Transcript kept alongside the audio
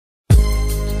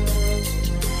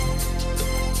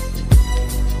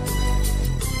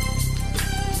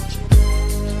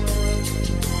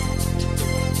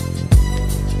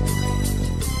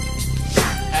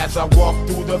I walk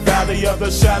through the valley of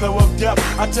the shadow of death,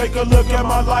 I take a look at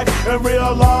my life and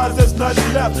realize there's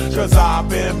nothing left. Cause I've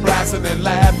been blasting and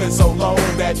laughing so long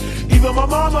that even my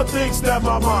mama thinks that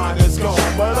my mind is gone.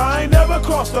 But I ain't never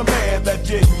crossed a man that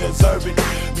didn't deserve it.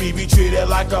 Me be treated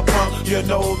like a punk, you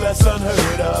know that's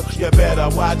unheard of. You better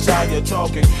watch how you're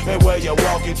talking and where you're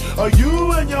walking, or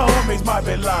you and your homies might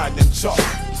be lying in chalk.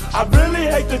 I really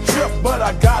hate the trip, but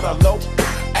I gotta low.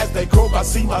 As they croak, I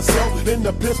see myself in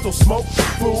the pistol smoke.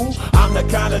 Fool, I'm the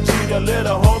kind of G the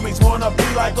little homies wanna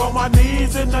be like, on my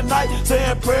knees in the night,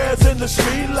 saying prayers in the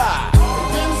street light.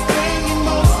 Been spending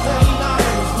most of their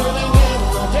lives living in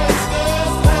the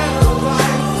gangsters'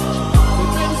 paradise.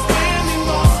 We've been spending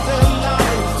most of their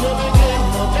lives living in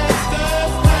the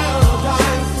gangsters'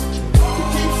 paradise. We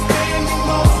keep spending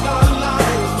most of our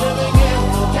lives living in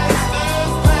the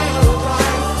gangsters'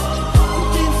 paradise. We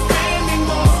keep spending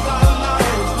most of our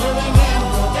lives living in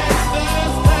the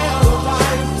gangsters'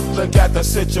 paradise. Look at the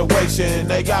situation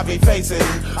they got me facing.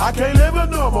 I can't live a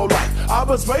normal life. I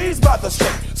was raised by the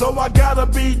state, so I gotta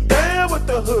be down with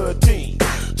the hood team.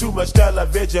 Too much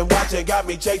television watching got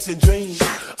me chasing dreams.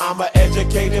 I'm an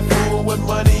educated fool with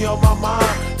money on my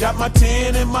mind. Got my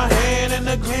tin in my hand and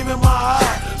a gleam in my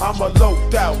eye. I'm a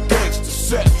loped out gangster,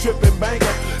 set tripping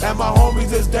banker, and my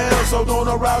homies is down, so don't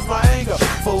arouse my anger.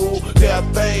 Fool,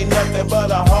 death ain't nothing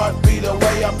but a heartbeat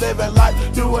away. I'm living life,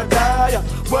 do or die.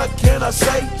 What can I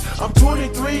say? I'm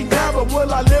 23 now, but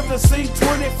will I live to see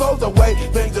 24? The way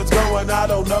things is going, I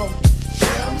don't know.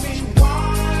 Tell me,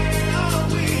 why are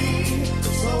we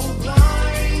so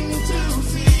blind to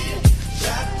see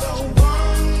that the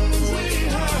ones we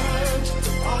hurt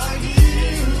are you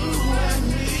and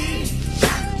me?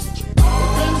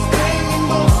 We've been spending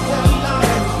most of our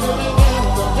lives living in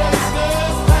the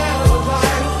gangsters'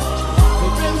 paradise.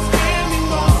 We've been spending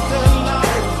most of our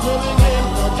lives living in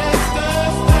the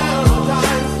gangsters'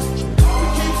 paradise. We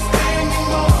keep spending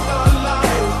most of our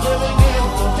lives living in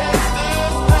the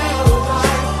gangsters'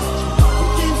 paradise. We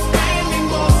keep spending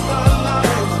most of our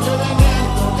lives living in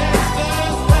the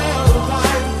gangsters'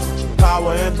 paradise.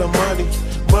 Power and the money,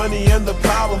 money and the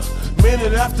power.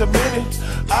 Minute after minute,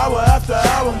 hour after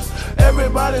hour,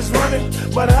 everybody's running,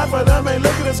 but half of them ain't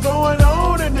looking what's going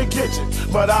on in the kitchen.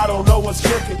 But I don't know what's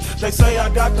cooking. They say I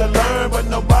got to learn, but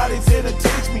nobody's here to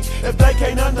teach me. If they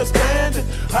can't understand it,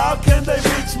 how can they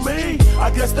reach me? I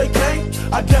guess they can't,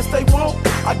 I guess they won't,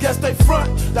 I guess they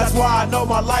front. That's why I know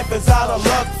my life is out of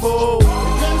luck, fool.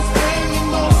 We've been spending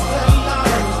most of